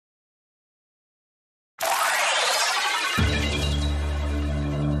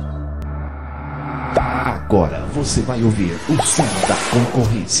Agora você vai ouvir o som da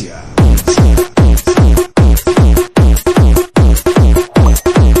concorrência.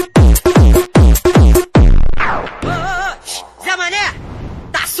 Zé Mané,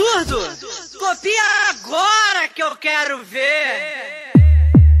 tá surdo? Copia agora que eu quero ver.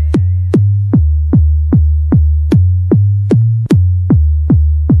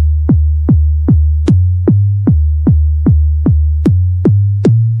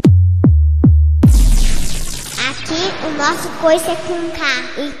 O nosso coice é com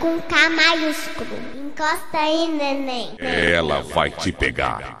K e com K maiúsculo. Encosta aí, neném. Ela vai te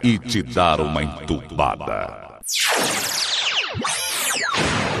pegar e te dar uma entubada.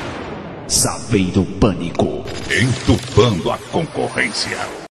 Saveiro Pânico. Entubando a concorrência.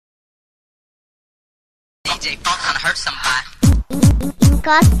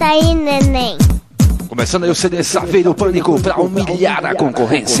 Encosta aí, neném. Começando aí o CD Saveiro Pânico pra humilhar a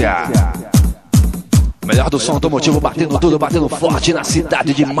concorrência. Melhor do som automotivo, batendo tudo, batendo forte na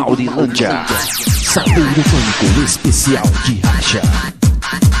cidade de Maurilândia. Saveiro Pânico especial de racha.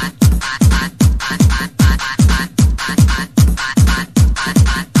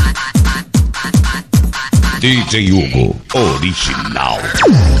 DJ Hugo, original.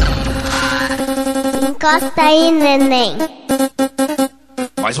 Encosta aí, neném.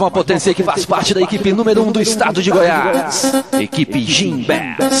 Mais uma potência que faz parte da equipe número 1 do estado de Goiás. Equipe Jim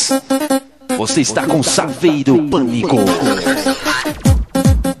Bass. Você está com Saveiro Pânico.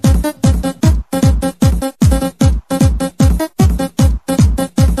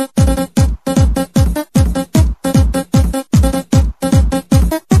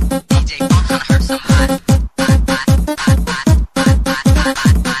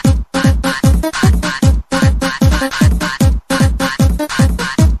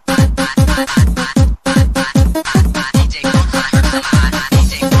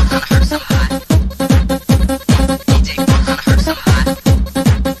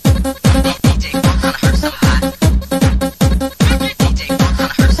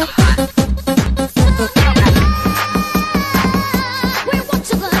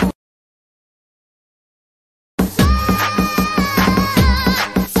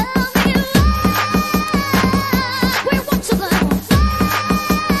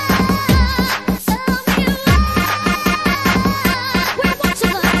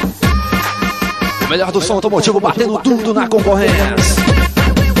 Melhor do som automotivo, batendo tudo na concorrência.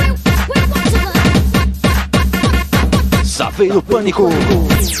 Saveiro Pânico.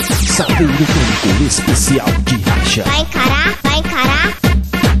 Saveiro Pânico especial de racha. Vai encarar? Vai encarar?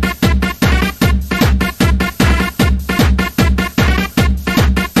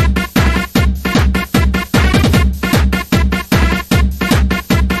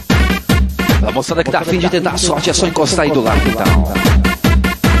 A moçada que tá afim de tentar a sorte é só encostar aí do lado, então.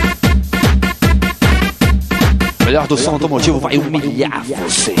 Melhor do som automotivo vai humilhar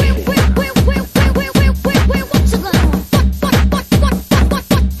você.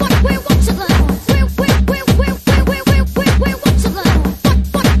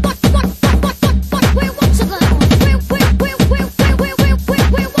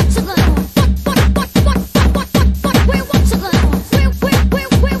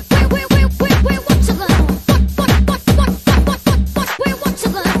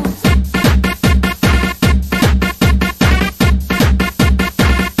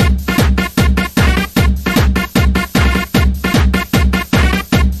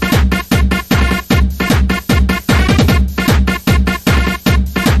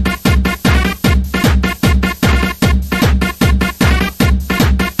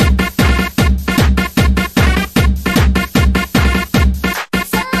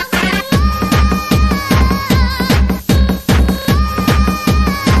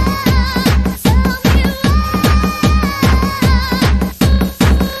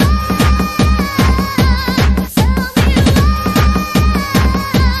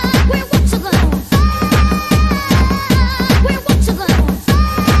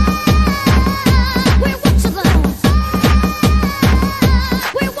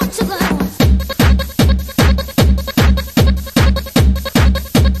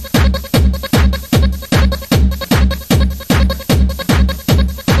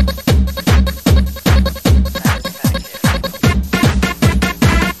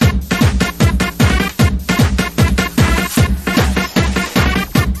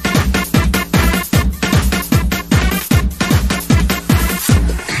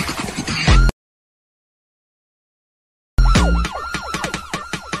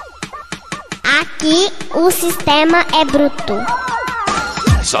 Aqui o sistema é bruto.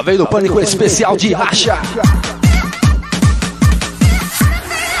 Saveiro Pânico especial de racha.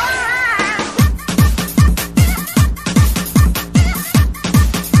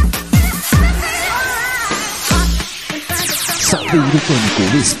 Saveiro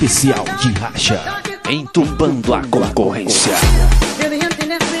Pânico especial de racha, entubando a concorrência.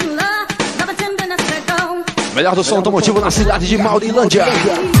 Melhor do som automotivo na cidade de Maurilândia.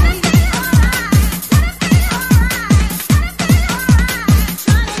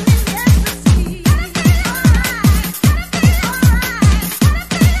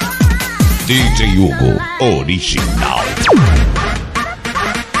 DJ Hugo, original.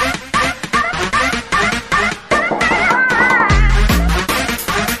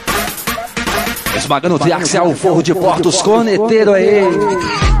 Esmagando o triaxial, o forro de portos, corneteiro aí.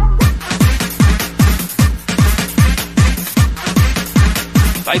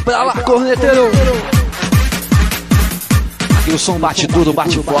 Vai pra lá, corneteiro. Aqui o som bate duro,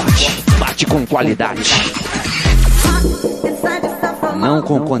 bate forte, bate com qualidade. Não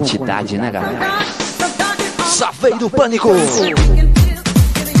com quantidade, né, galera? Saveiro Pânico.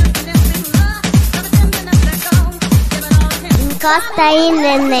 Encosta aí,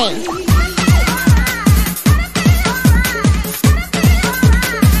 neném.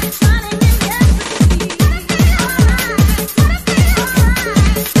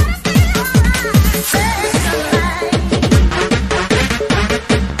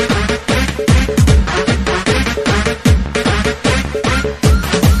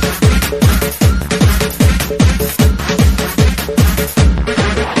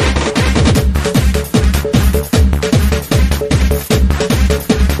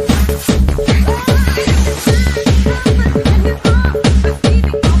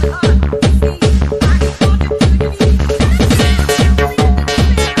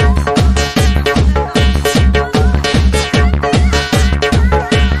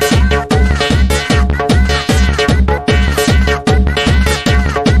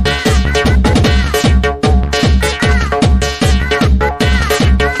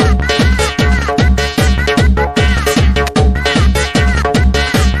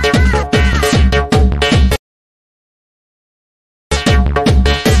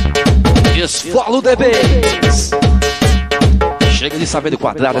 Esfolo DBs. Chega de saber do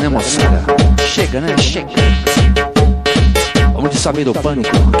quadrado, né, moçada? Chega, né? Chega. Vamos de saber do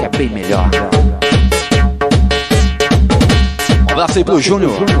Pânico, que é bem melhor. Um abraço aí pro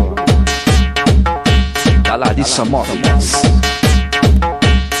Júnior da Larissa Móveis.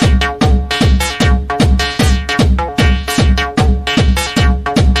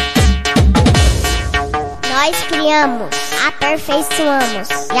 Nós criamos, aperfeiçoamos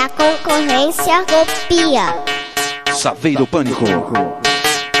e a concorrência copia. Saveiro Pânico.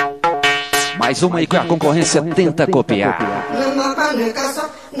 Mais uma aí que a concorrência tenta copiar.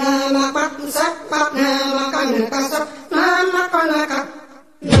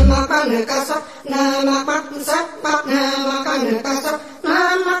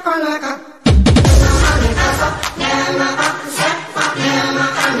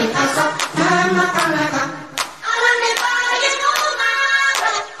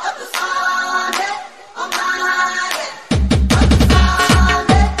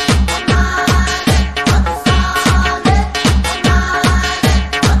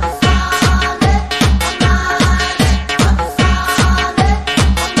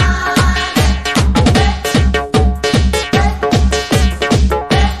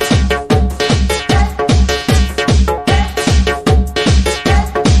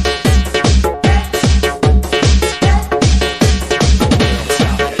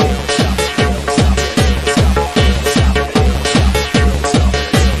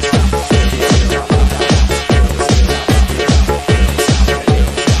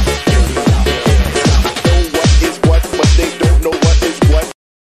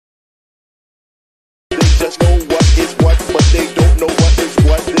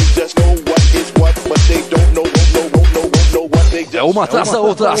 É uma atrás da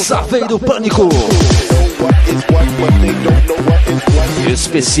outra, Saveiro Pânico.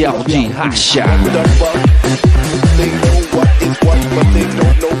 Especial de racha.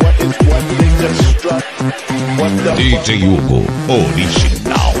 DJ Hugo,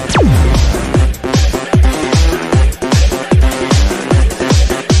 original.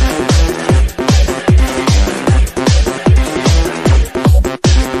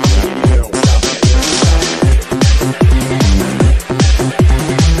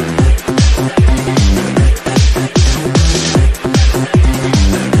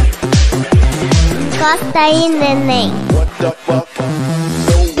 Encosta aí, neném. What the fuck?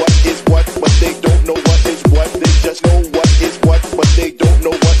 Know what is what, but they don't know what is what. They just know what is what, but they don't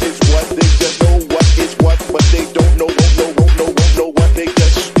know what is what. They just know what is what, but they don't know what. They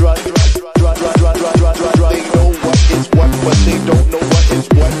just strut. They know what is what, but they don't know what is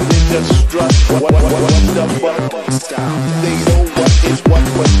what. They just strut. What the fuck? They know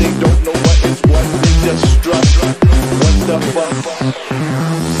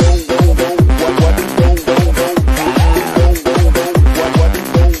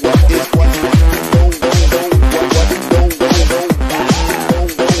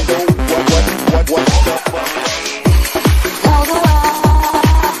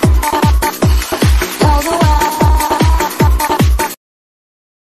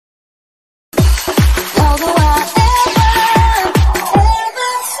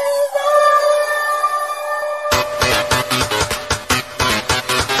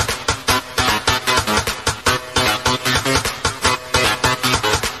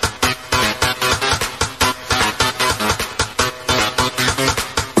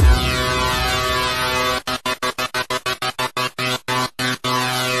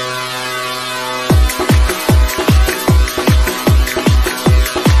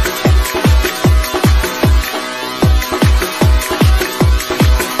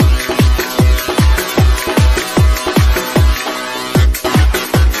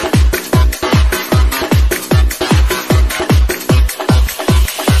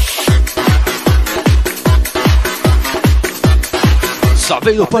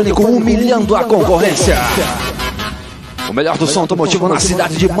Saveiro Pânico humilhando a concorrência. O melhor do som automotivo na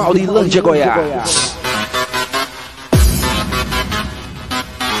cidade de Maurilândia, Goiás.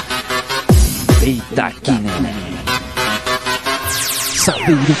 Eita aqui, né?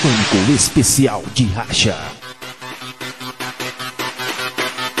 Saveiro Pânico especial de racha.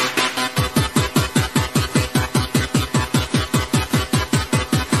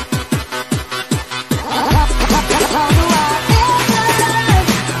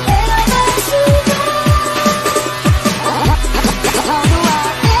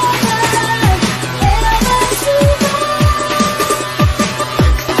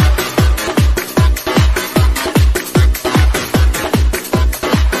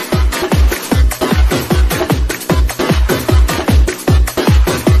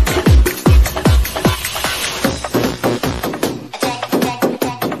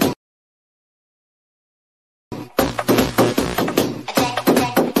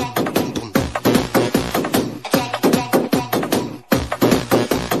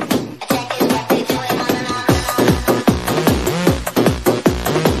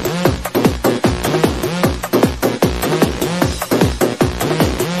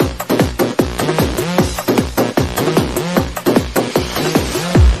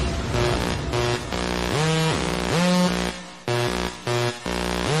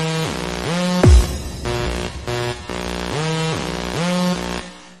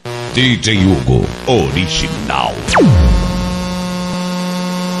 DJ Hugo, original.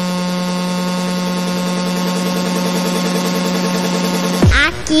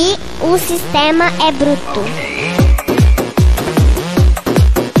 Aqui o sistema é bruto.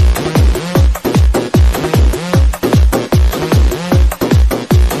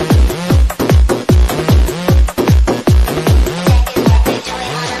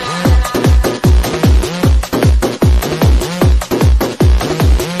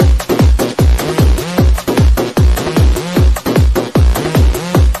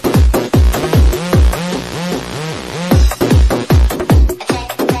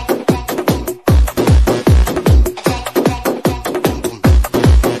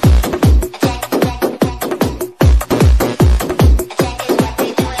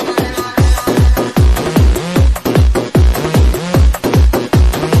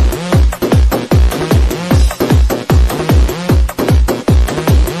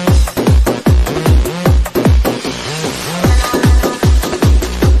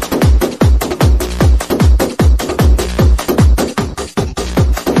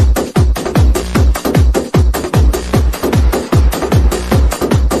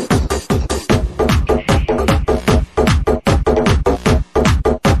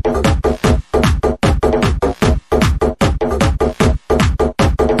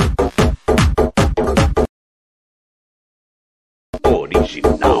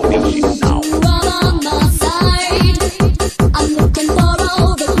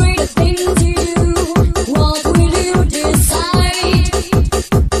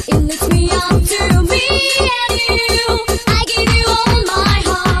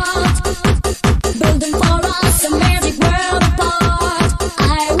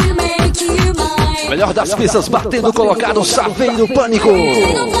 Melhor das pistas, batendo colocado, Saveiro Pânico.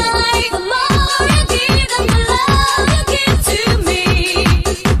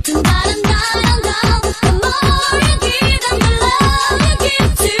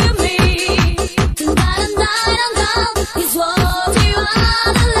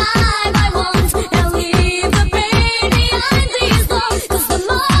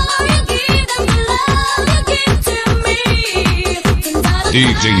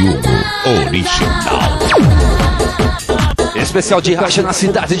 DJ Hugo, original. Especial de racha na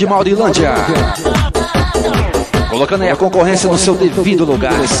cidade de Maurilândia. Colocando aí a concorrência no seu devido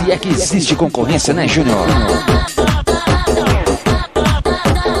lugar. Se é que existe concorrência, né, Júnior?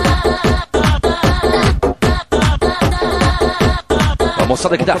 A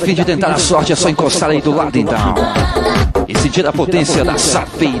moçada que dá fim de tentar a sorte é só encostar aí do lado, então. E sentir a potência da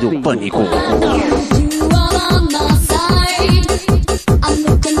Saveiro Pânico.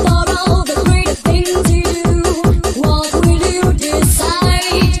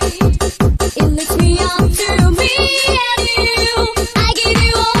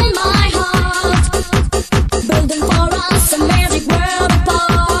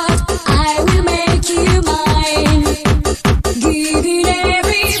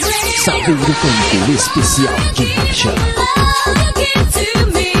 Saveiro Pânico especial de racha.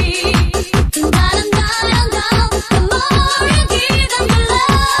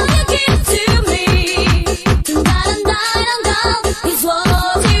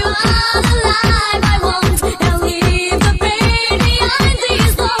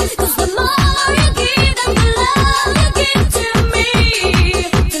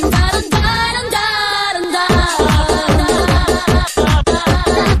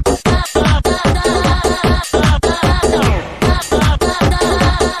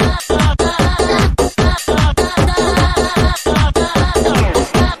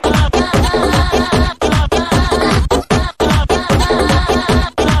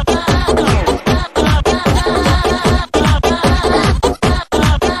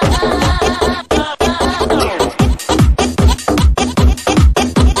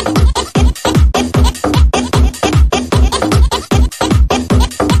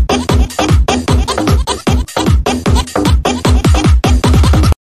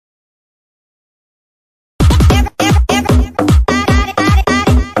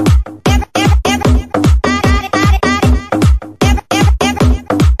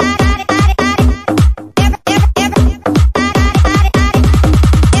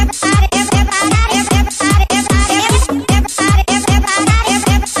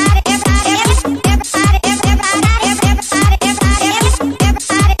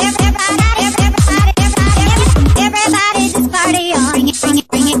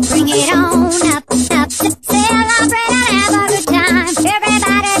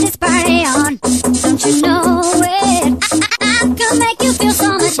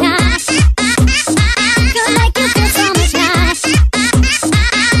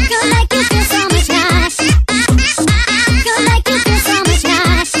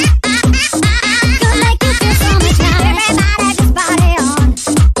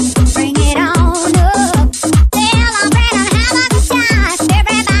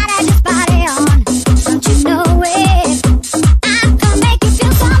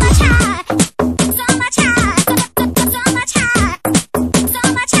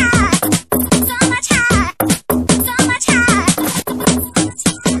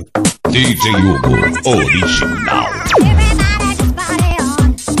 DJ Hugo, original.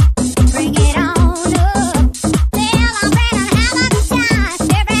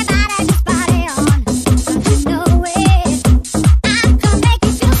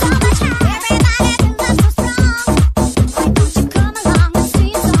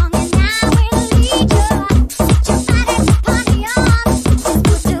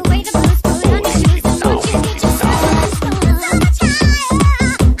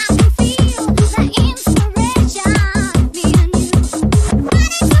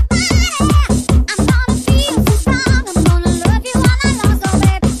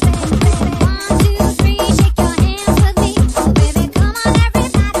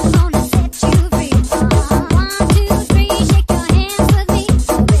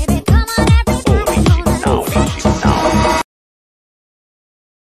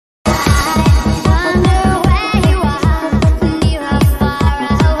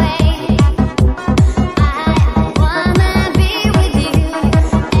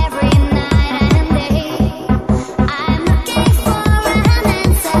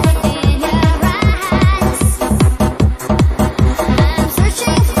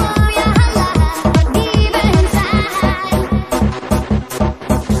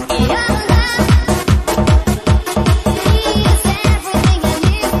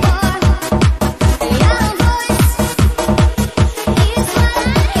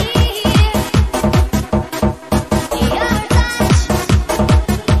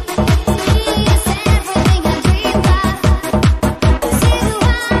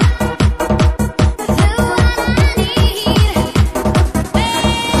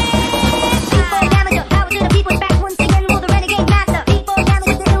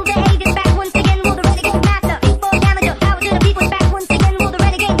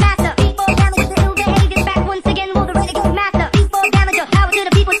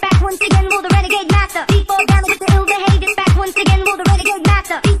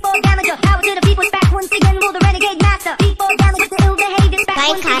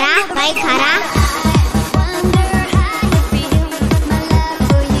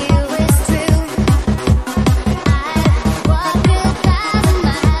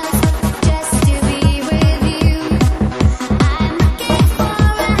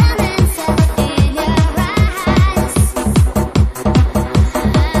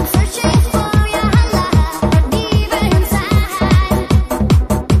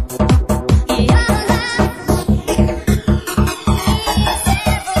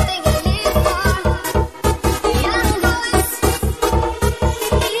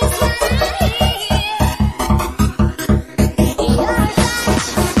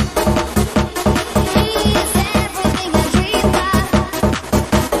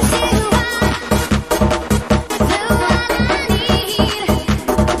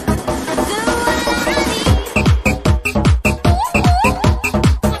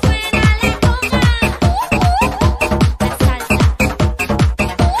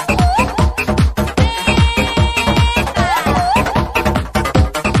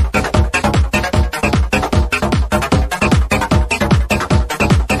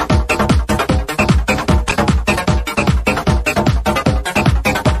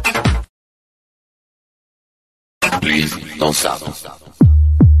 Não sabe.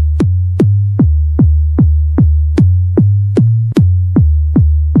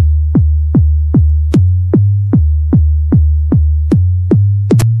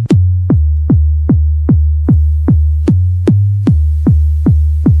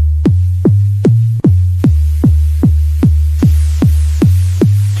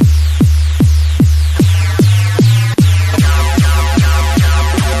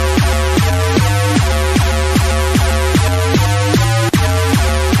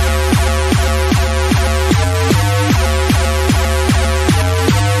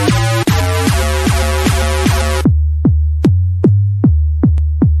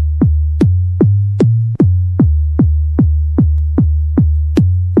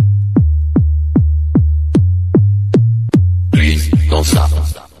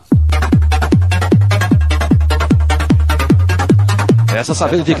 Essa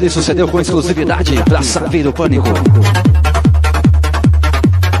Saveiro de Cristo cedeu com exclusividade pra Saveiro Pânico.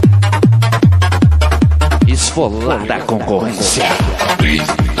 Esfolada a concorrência.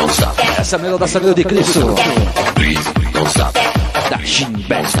 Essa é a melhor da Saveiro de Cristo. Da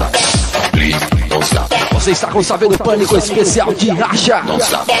Chimbesta. Você está com Saveiro Pânico especial de racha.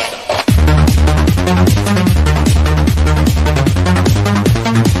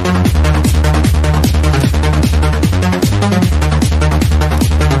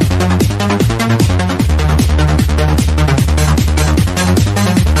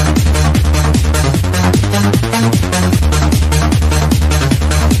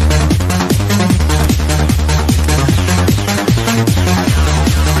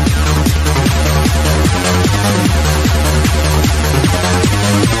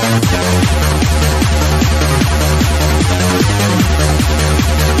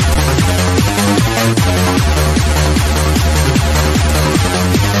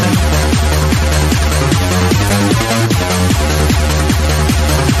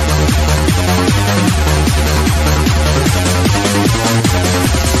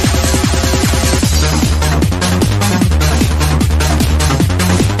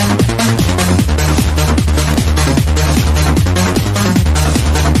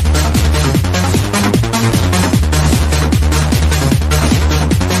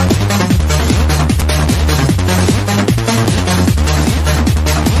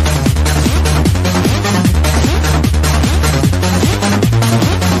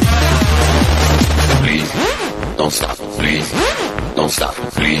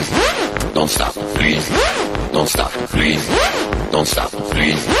 stop, please. Don't stop, please. Don't stop,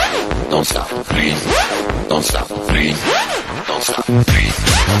 please. Don't stop, please. Don't stop, please. Don't stop, please.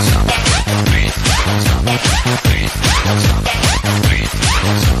 Don't stop, please. Don't stop, please. Don't stop, please.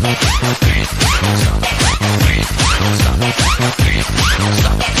 Don't stop, please. Don't stop, please. Don't stop, please. Don't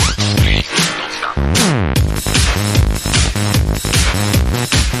stop, please.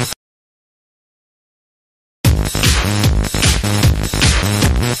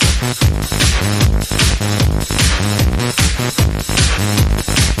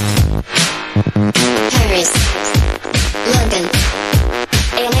 Paris, London,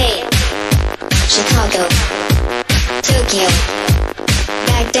 LA, Chicago, Tokyo,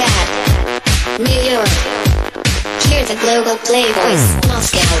 Baghdad, New York. Hear the global playboys.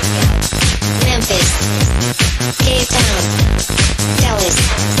 Moscow, Memphis, Cape Town, Dallas,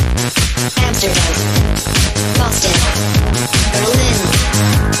 Amsterdam, Boston, Berlin,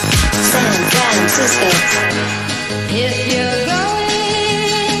 San Francisco. If you're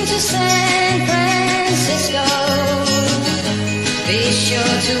going to San Francisco, be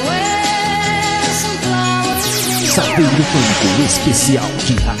sure to wear some flowers. Saveiro Pânico especial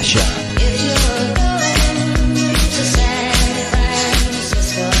de racha. If you're going to San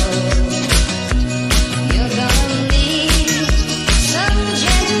Francisco, you're gonna meet some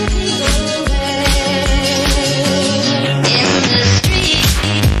gentle people there. In the street,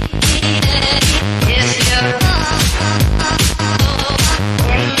 if you're in the street, if you're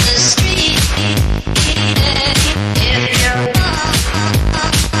in the street, if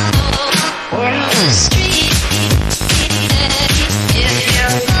you're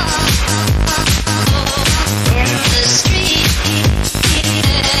in the street,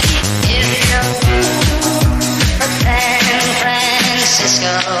 if you're San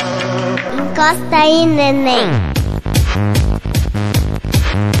Francisco. Encosta aí, neném.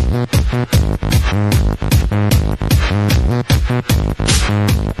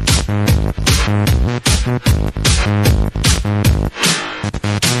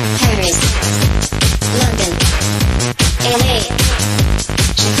 Paris, London, LA,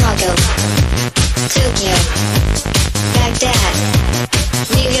 Chicago, Tokyo, Baghdad,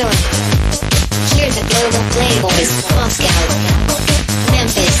 New York. Hear the global playboys. Moscow,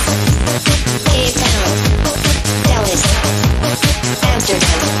 Memphis, Cape Town, Dallas,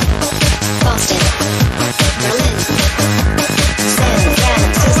 Amsterdam, Boston, Berlin, San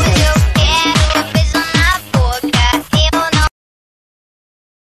Francisco. Eu quero um beijo na boca. Eu não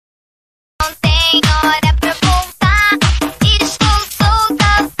tenho hora pra voltar. Estou solta,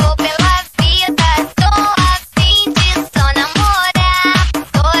 vou pela vida. Tô a fim de só namorar.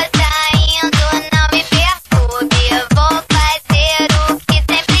 Tô saindo, não me perturbe. Vou fazer o que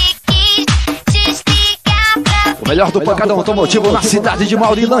sempre quis. Desligar pra O melhor do pancadão automotivo na cidade de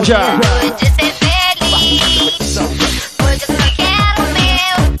Maurilândia. de ser feliz. Hoje eu só quero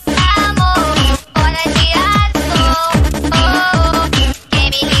meu amor. Fora de azul. Quem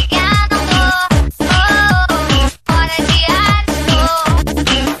me ligar não dou. Fora de azul.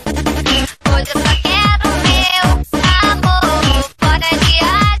 Hoje eu só quero meu amor. Fora de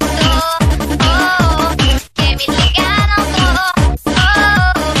azul. Quem me ligar não dou.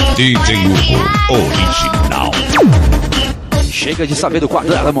 DJ Hugo original. Chega de saber do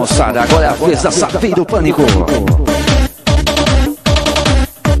quadrado, moçada. Agora é a vez da Saveiro Pânico.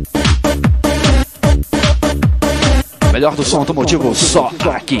 Melhor do som automotivo só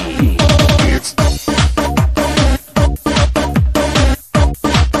aqui.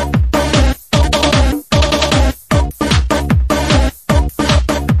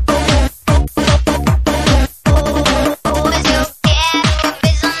 Hoje eu quero um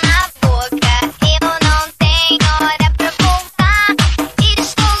beijo na boca. Eu não tenho hora pra voltar.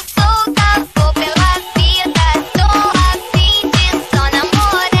 Estou solta, vou pela vida. Tô a fim de só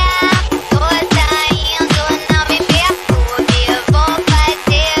namorar. Tô saindo, não me perturbe. Vou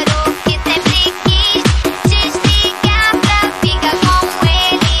fazer o que sempre quis.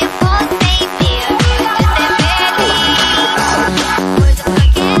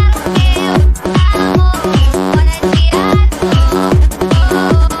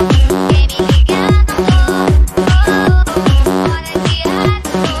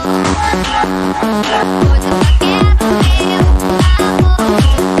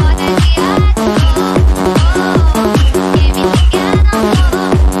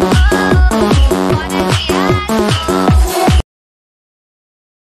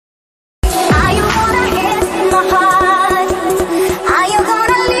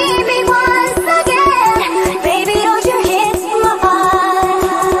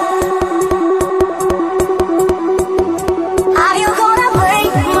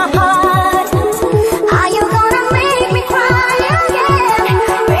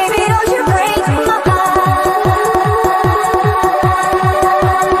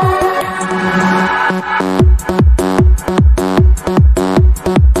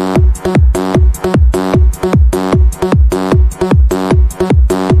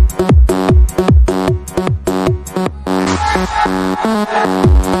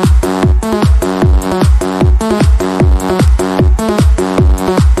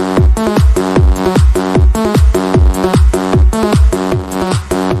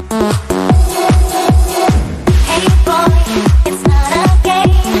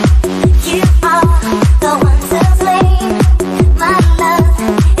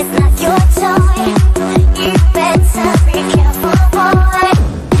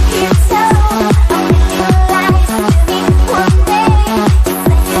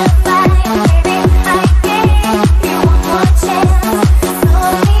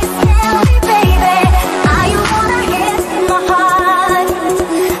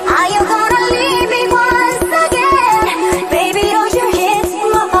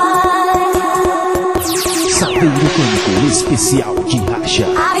 Saveiro Pânico especial de racha.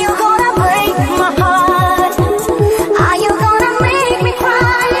 Are you gonna break my heart? Are you gonna make me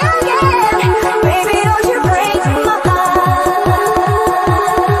cry again? Baby, don't you break my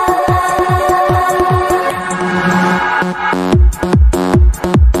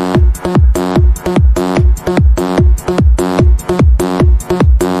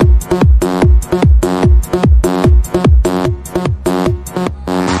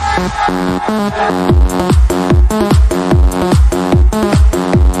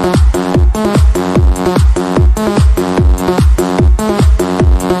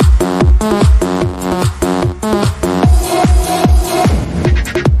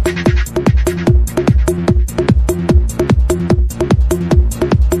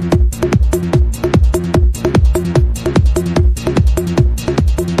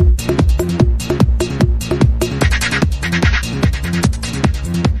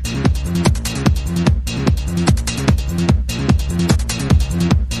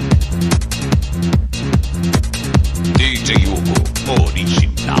DJ Hugo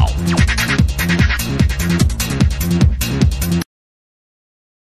original.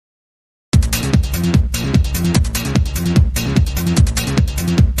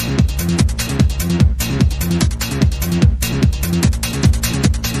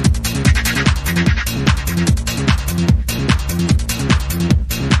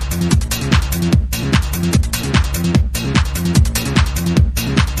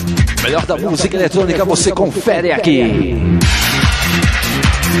 Melhor da música eletrônica você confere aqui.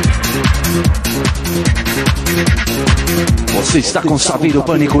 Você está com Saveiro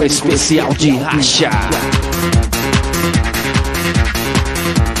Pânico especial de racha.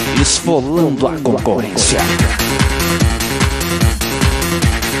 Esfolando a concorrência.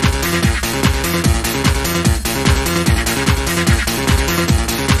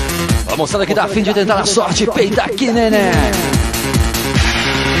 A moçada que tá a fim de tentar a sorte, peita aqui, neném.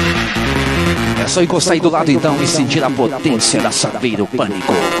 É só encostar aí do lado então e sentir a potência da Saveiro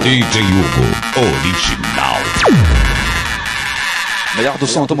Pânico. DJ Hugo original. Melhor do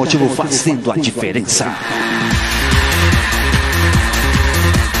som automotivo fazendo a diferença.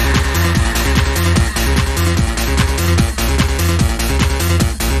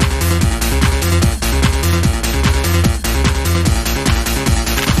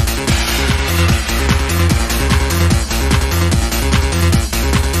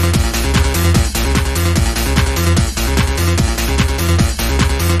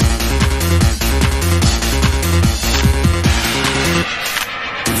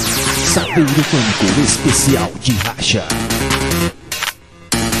 Saveiro Pânico especial de racha.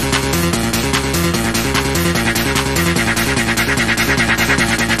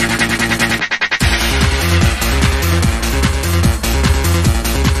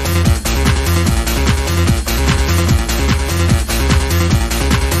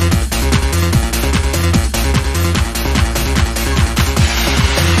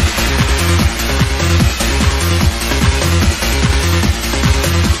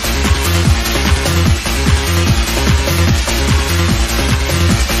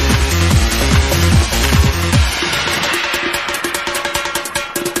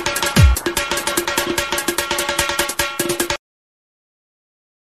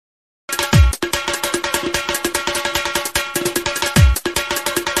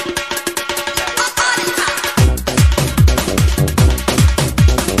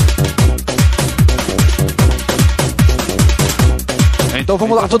 Então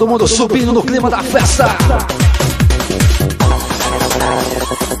vamos lá, todo mundo subindo no clima da festa.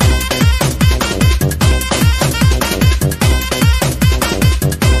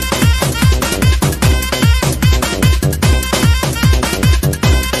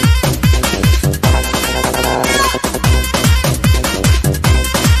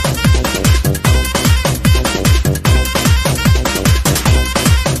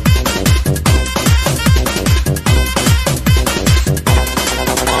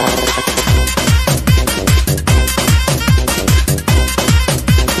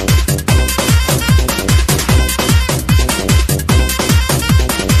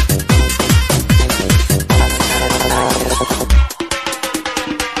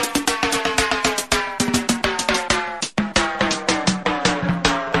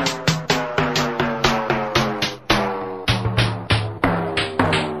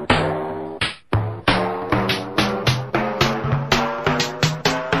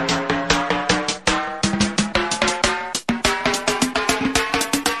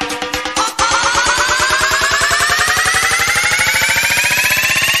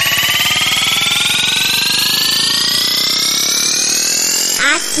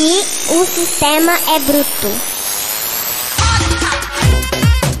 Aqui o sistema é bruto.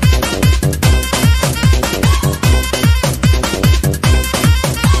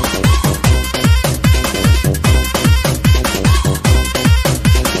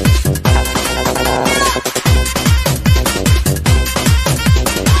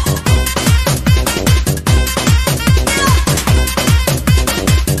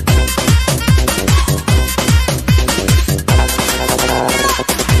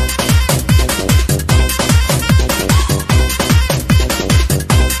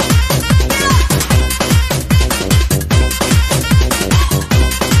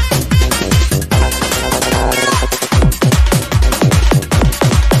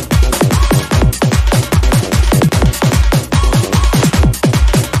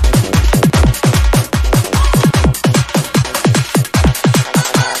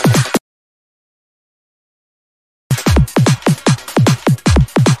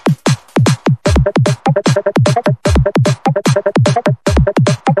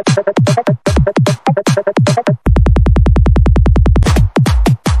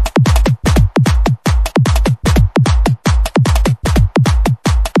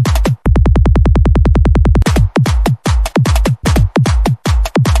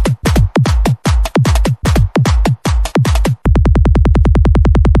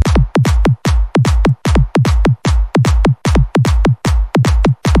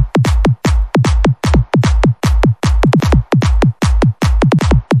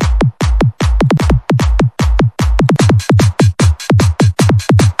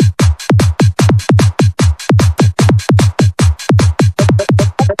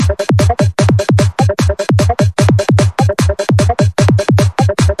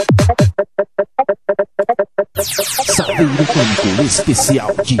 Saveiro Pânico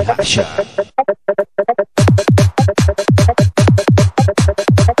especial de racha.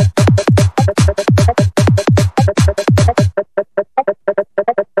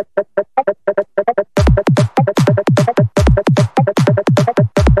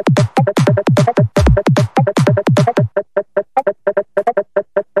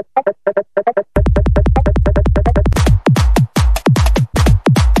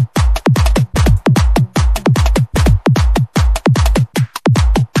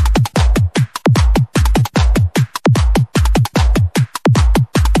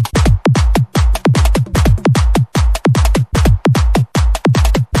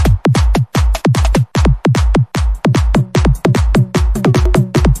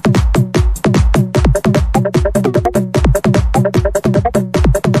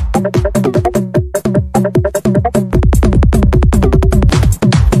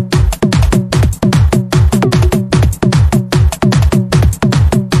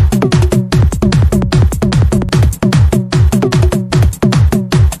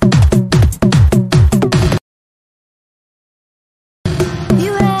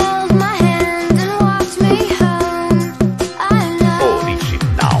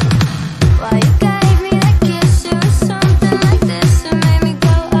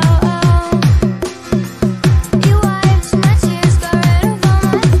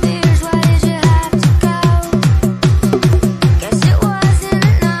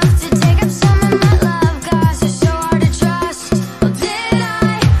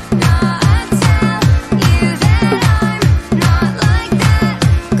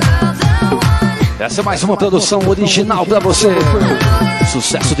 Essa é mais uma produção original pra você.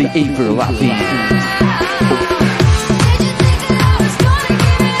 Sucesso de Avril Lavigne.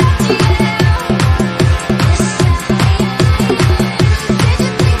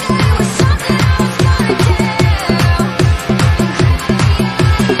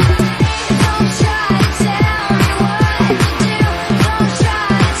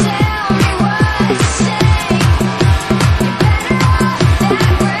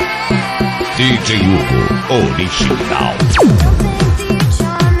 DJ Hugo, original.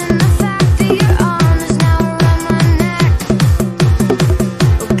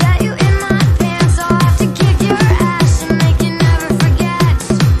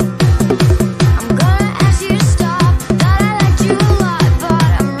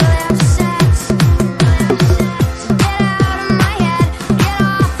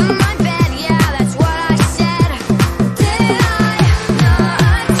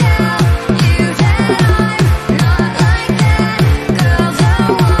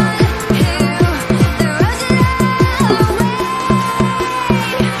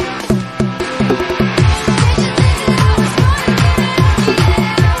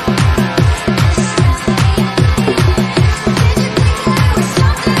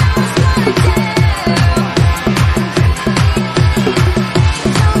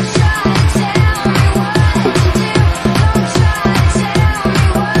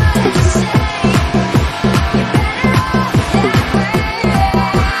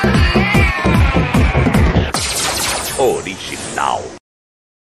 Original.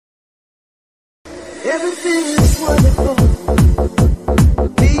 Everything is wonderful.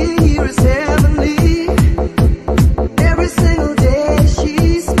 Being here is heavenly. Every single day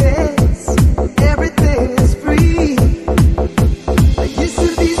she spends. Everything is free. I used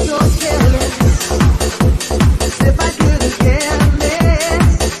to be so careless, as if I couldn't care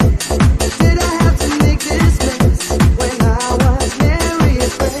less. Did I have to make this mess when I was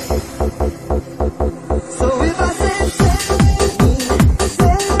Mary's friend? So if I said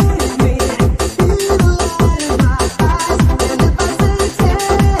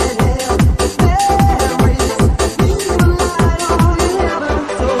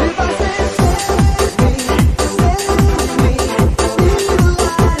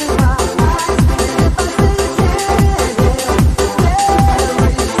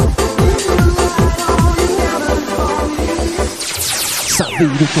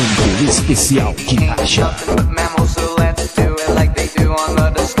Saveiro Pânico especial de racha. mammals, so let's do it like they do on the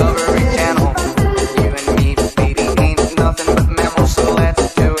Discovery Channel. You and me, baby, ain't nothing but mammals, so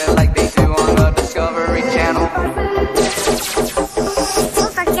let's do it like they do on the Discovery Channel.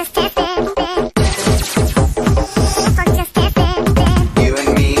 You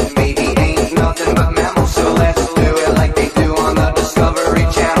and me, baby, ain't nothing but mammals, so let's do it like they do on the Discovery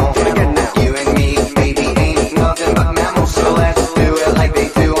Channel. You and me, baby, ain't nothing but mammals, so let's do it like they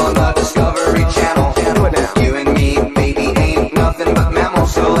do on the Discovery Channel. You and me,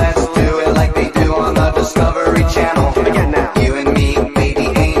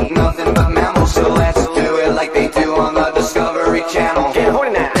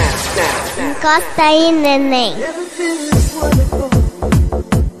 Encosta aí, neném. Everything is wonderful.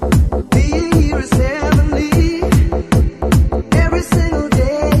 Being here is heavenly. Every single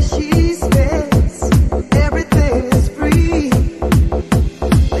day she spends. Everything is free.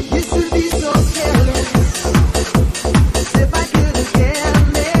 I used to be so careless, as if I couldn't care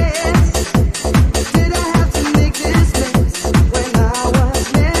less. Did I have to make this mess when I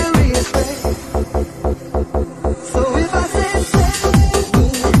was married? So if I said save me,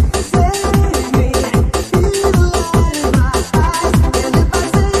 you the light in my eyes. And if I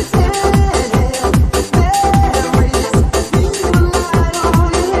said Mary, you the light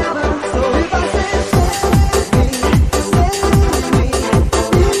on in heaven. So if I said save me, you the light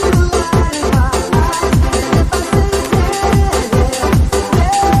in my eyes. And if I said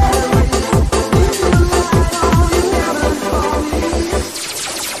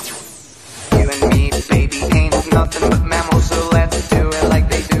You and me, baby, ain't nothing but mammals, so let's do it like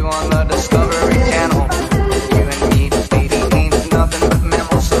they do on the Discovery Channel. You and me, baby, ain't nothing but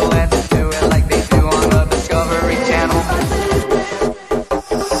mammals, so let's do it like they do on the Discovery Channel. You and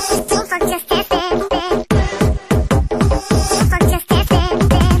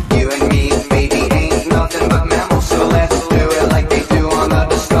me, baby, ain't nothing but mammals, so let's do it like they do on the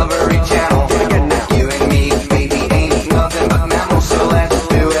Discovery Channel. You and me, baby, ain't nothing but mammals, so let's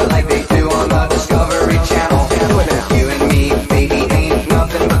do it like they do on the Discovery Channel. You and me, baby, ain't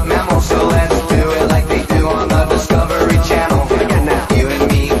nothing but mammals, so let's do it like they do on the Discovery Channel. You and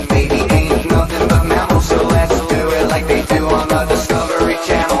me, baby, ain't nothing but mammals, so let's do it like they do on the Discovery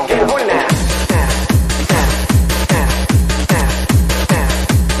Channel.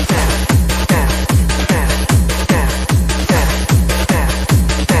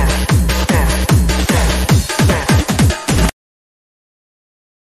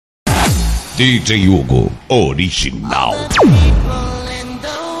 DJ Hugo, original.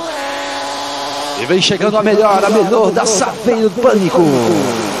 E vem chegando a melhor da Saveiro Pânico.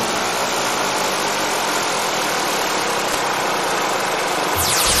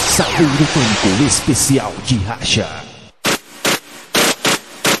 Saveiro Pânico especial de racha.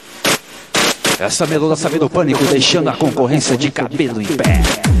 Essa melô da Saveiro Pânico deixando a concorrência de cabelo em pé.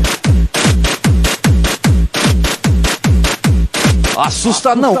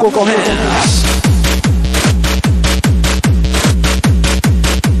 Assusta não, concorrentes.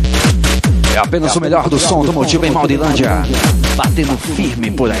 É apenas o melhor do som do motivo em Maldilândia, batendo firme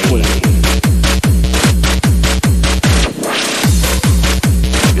por aí.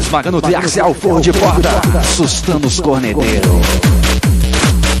 Esmagando o triaxial forro de porta, assustando os corneteiros.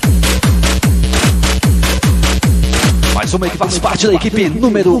 Mais uma que faz parte da equipe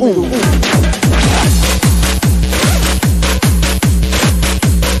número 1.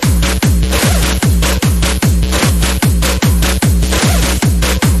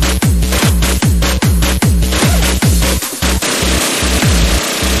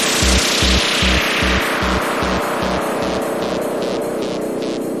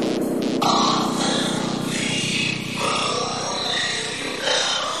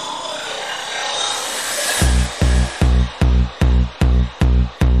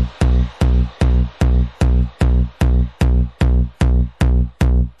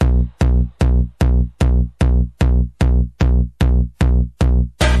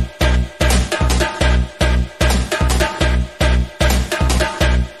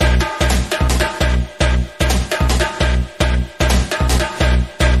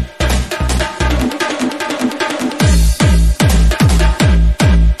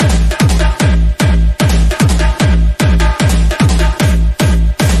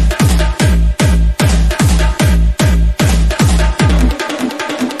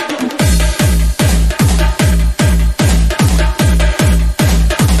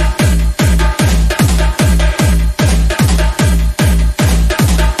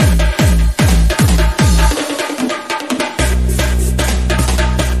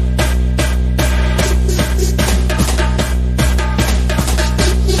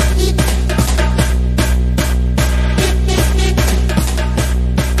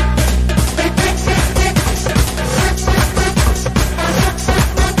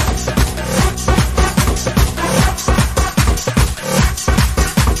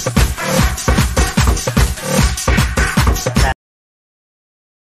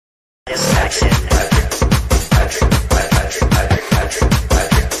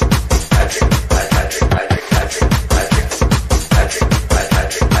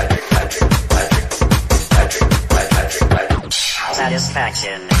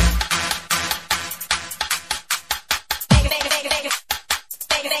 Satisfaction.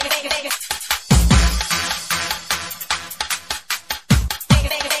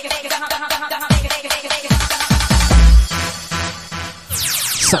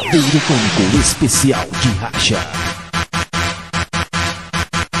 Saveiro Pânico especial de racha.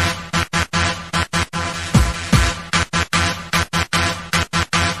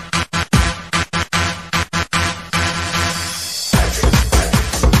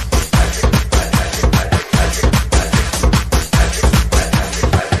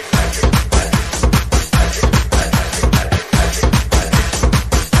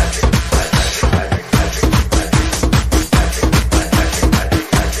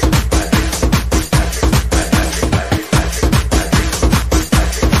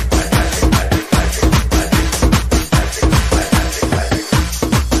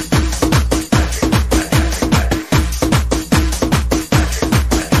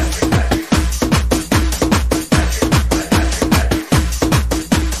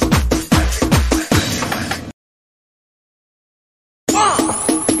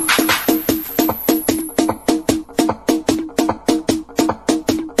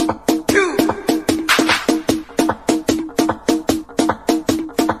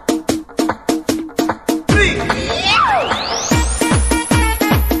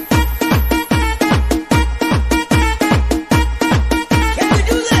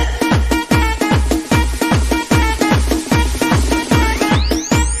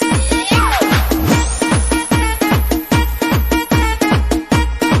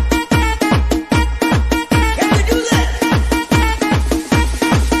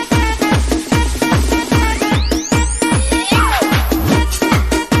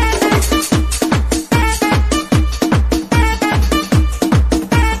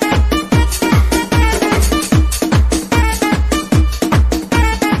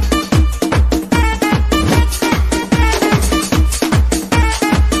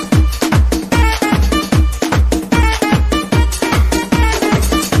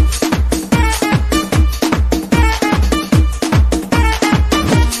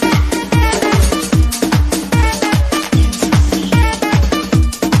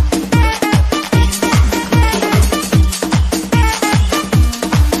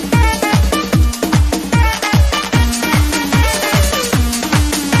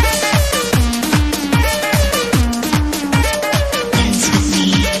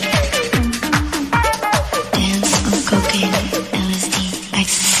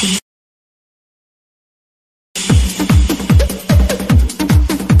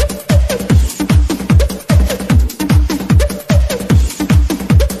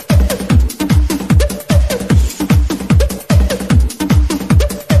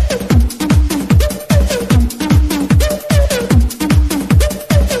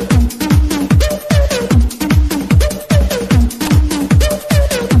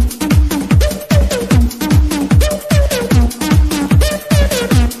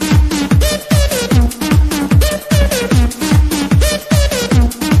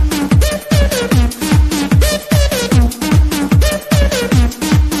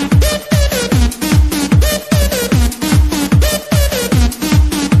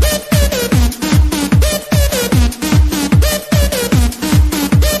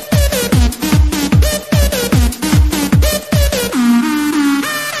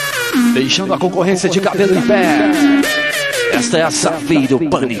 Deixando a concorrência de cabelo em pé. Esta é a Saveiro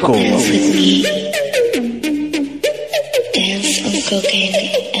Pânico. Dance on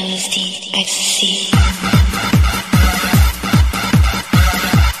cocaine, LSD, ecstasy.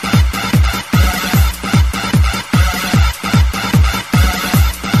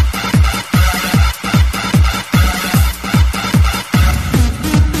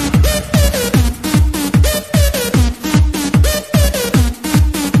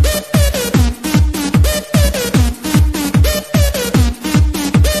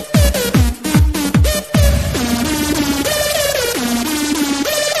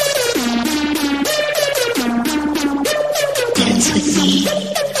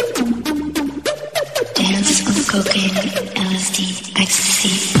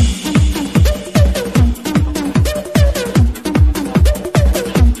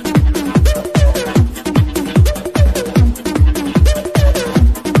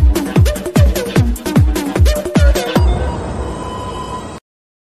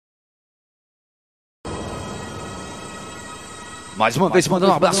 Mais uma vez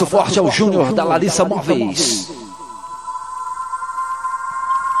mandando um abraço forte ao Júnior da Larissa Móveis.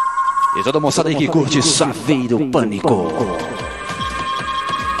 E toda a moçada aí que curte Saveiro Pânico.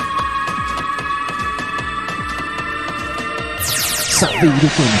 Saveiro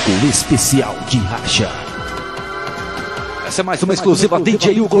Pânico especial de racha. Essa é mais uma exclusiva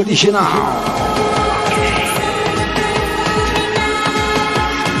DJ Hugo original.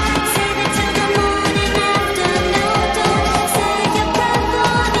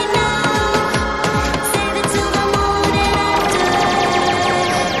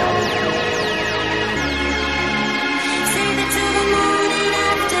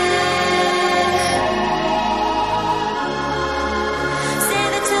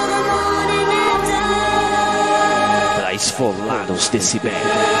 esfolar os decibéis.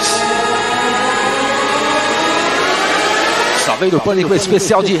 Saveiro Pânico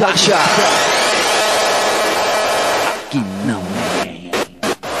especial de racha. Aqui não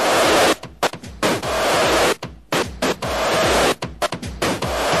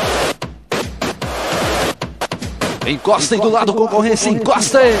é. Encostem do lado concorrência,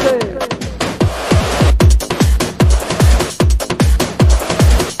 encostem!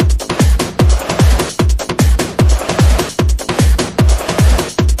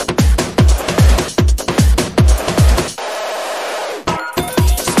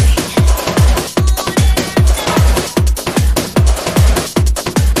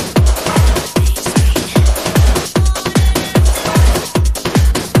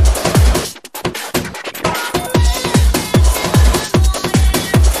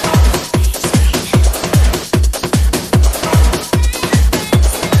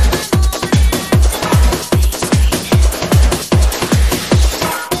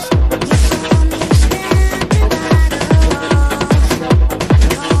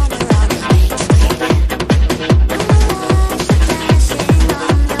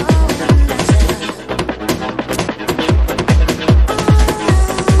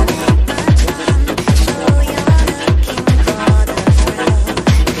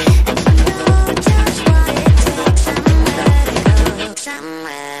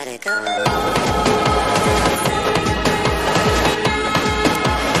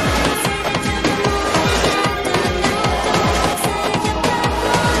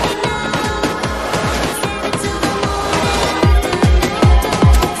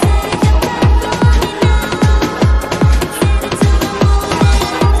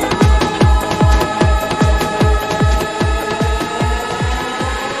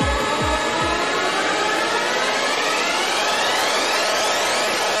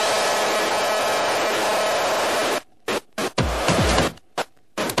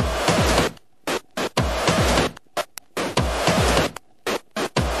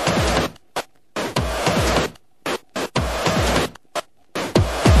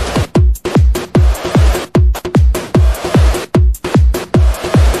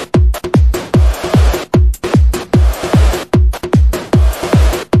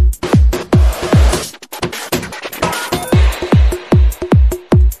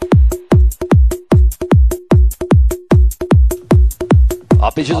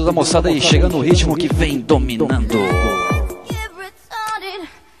 A pedido da moçada aí, chegando no ritmo que vem dominando.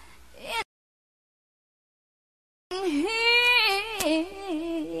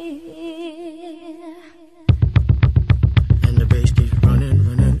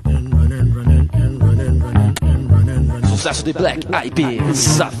 Sucesso de Black Eyed Peas,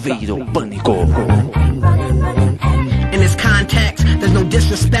 Saveiro Pânico. In this context, there's no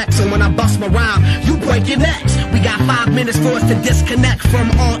disrespect, so when I bust my rhyme, you break your necks. We got 5 minutes for us to disconnect from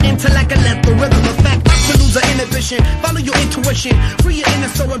all intellect and let the rhythm affect. To lose our inhibition, follow your intuition, free your inner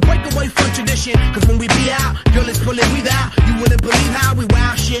soul and break away from tradition. Cause when we be out, girl, it's pulling we out. You wouldn't believe how we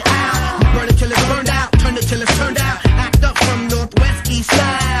wow shit out. We burn it till it's burned out, turn it till it's turned out. Act up from Northwest, East,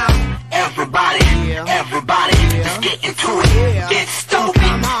 South. Everybody, everybody, let's get into it. Get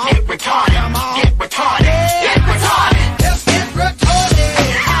stupid, get retarded, get retarded, get retarded. Let's get retarded.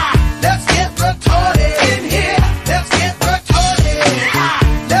 Let's get retarded in here. Let's get retarded.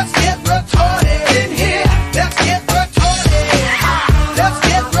 Let's get retarded in here. Let's get retarded. Let's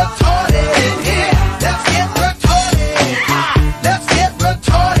get retarded in here. Let's get retarded. Let's get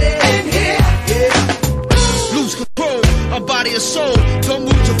retarded in here. Yeah. Lose control, our body and soul. Don't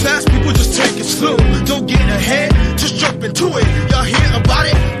move too fast, people just take it slow. Don't get ahead, just jump into it. Y'all hear about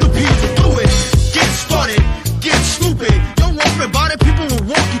it? The people do it. Get started, get stupid. Don't worry about it, people will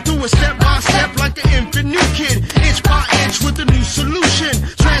walk you through it step by step like the infant new kid. Inch by inch with a new solution.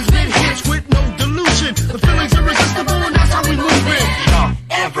 Transmit hits with no delusion. The feeling's irresistible and that's how we move it.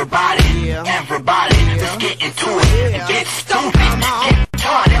 Everybody, everybody, let's get into it. Get stupid, get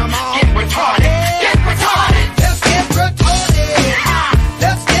retarded, get retarded, get retarded. Let's get retarded.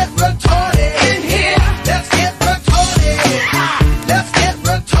 Let's get retarded in here. Let's get retarded. Let's get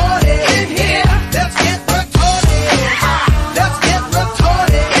retarded in here. Let's get retarded. Let's get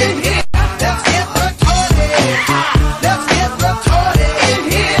retarded in here. Let's get retarded. Let's get retarded in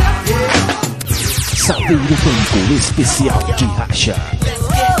here. Saveiro Pânico especial de racha.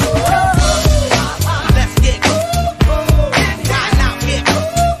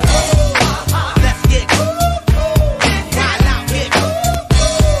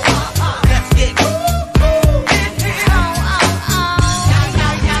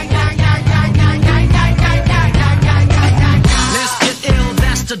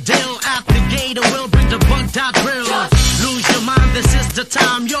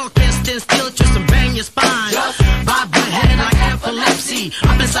 time you're kissed and still twist and bang your spine. Bob your head like epilepsy.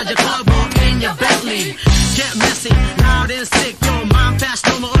 Up inside your club or in your Bentley. Get messy, loud and sick. Your mind fast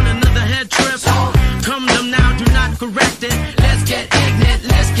over on another head trip. Come them now, do not correct it. Let's get ignorant,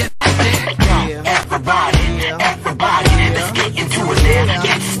 let's get active. Everybody, let's get into it there.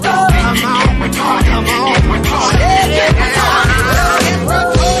 Get stupid, get retarded, get retarded, get retarded.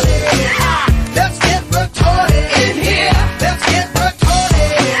 Let's get retarded in here. Let's get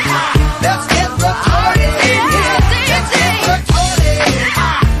retarded. Let's get retarded in here. Let's get retarded.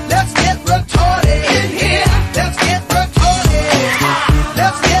 Let's get retarded in here. Let's get retarded.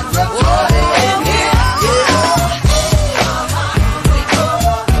 Let's get retarded in here.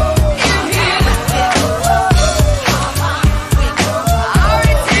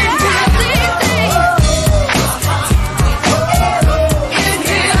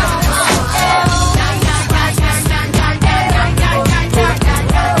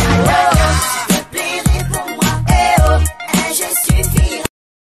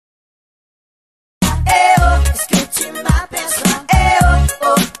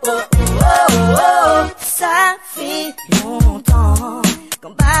 Ça fait longtemps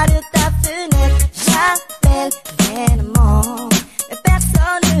qu'en bas de ta fenêtre j'appelle vainement, mais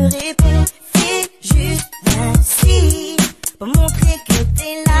personne ne répond. Fais juste un signe pour montrer que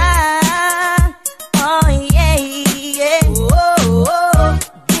t'es là. Oh yeah, yeah. Oh, oh, oh.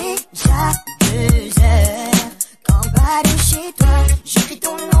 Déjà 2 heures qu'en bas de chez toi j'écris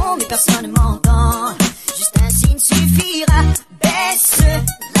ton nom mais personne ne m'entend. Juste un signe suffira. Baisse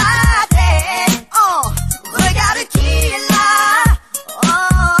la tête. Oh, regarde qui est là. Oh, oh,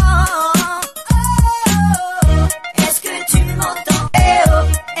 oh, oh. Est-ce que tu m'entends? Eh oh,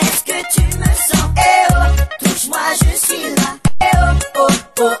 est-ce que tu me sens? Eh oh, touche-moi, je suis là. Eh oh, oh,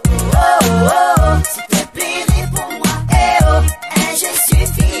 oh, oh, oh, oh. S'il te plaît, réponds-moi. Eh oh, un geste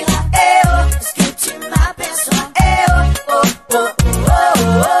suffira. Eh oh, est-ce que tu m'aperçois? Eh oh, oh, oh, oh, oh,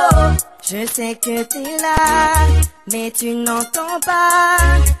 oh. Je sais que t'es là, mais tu n'entends pas.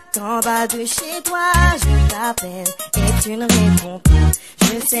 Qu'en bas de chez toi, je t'appelle et tu ne réponds pas.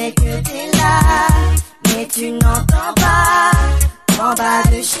 Je sais que t'es là, mais tu n'entends pas. Qu'en bas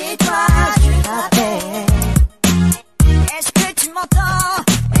de chez toi, je t'appelle. Est-ce que tu m'entends?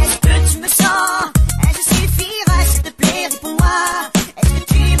 Est-ce que tu me sens? Est-ce que suffira? S'il te plaît, réponds-moi. Est-ce que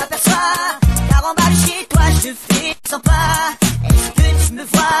tu m'aperçois? Car en bas de chez toi, je fais sans pas. Est-ce que tu me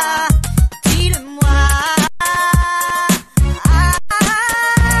vois? Dis-le-moi.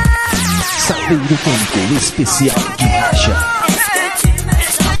 Saveiro Pânico especial de marcha. Est-ce que tu me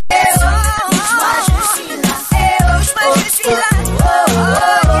sens? Eh oh, moi je suis là. Eh oh, moi je suis là. Oh, oh,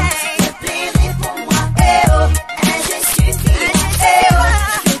 oh, s'il te plaît, réponds-moi. Eh oh, un geste suffit. Eh oh,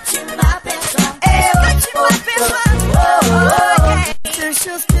 est-ce que tu m'aperçois? Eh oh, est-ce que tu m'aperçois? Oh, oh, oh, la seule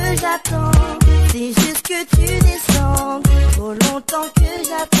chose que j'attends, c'est juste que tu descendes. Trop longtemps que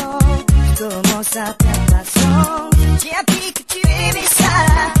j'attends, je commence à perdre patience. J'ai appris que tu aimais ça,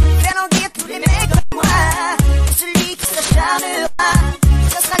 faire languir tous les mecs comme moi. Et celui qui s'acharnera,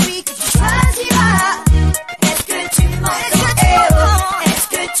 ça sera lui que tu choisiras. Est-ce que tu m'entends? Eh oh, est-ce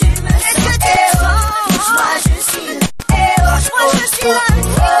que tu me sens? Eh oh, moi je suis là. Eh oh, moi je suis là.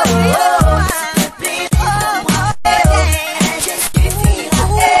 Oh, oh, oh, s'il te plaît, réponds-moi. Eh oh, un geste suffira.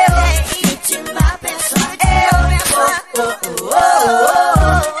 Eh oh, est-ce que tu m'aperçois? Eh oh, oh, oh, oh,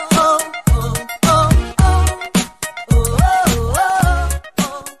 oh,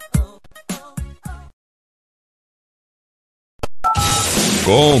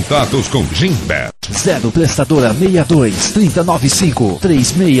 Contatos com Gimbet. 0 prestadora 62 3095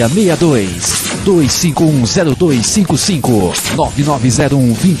 3662 2510255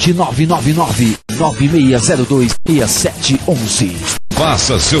 9901 2999 9602 6711.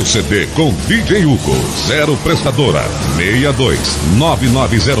 Faça seu CD com DJ Hugo. 0 prestadora 62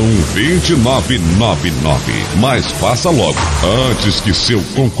 9901 2999. Mas faça logo, antes que seu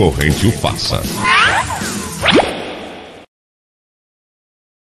concorrente o faça.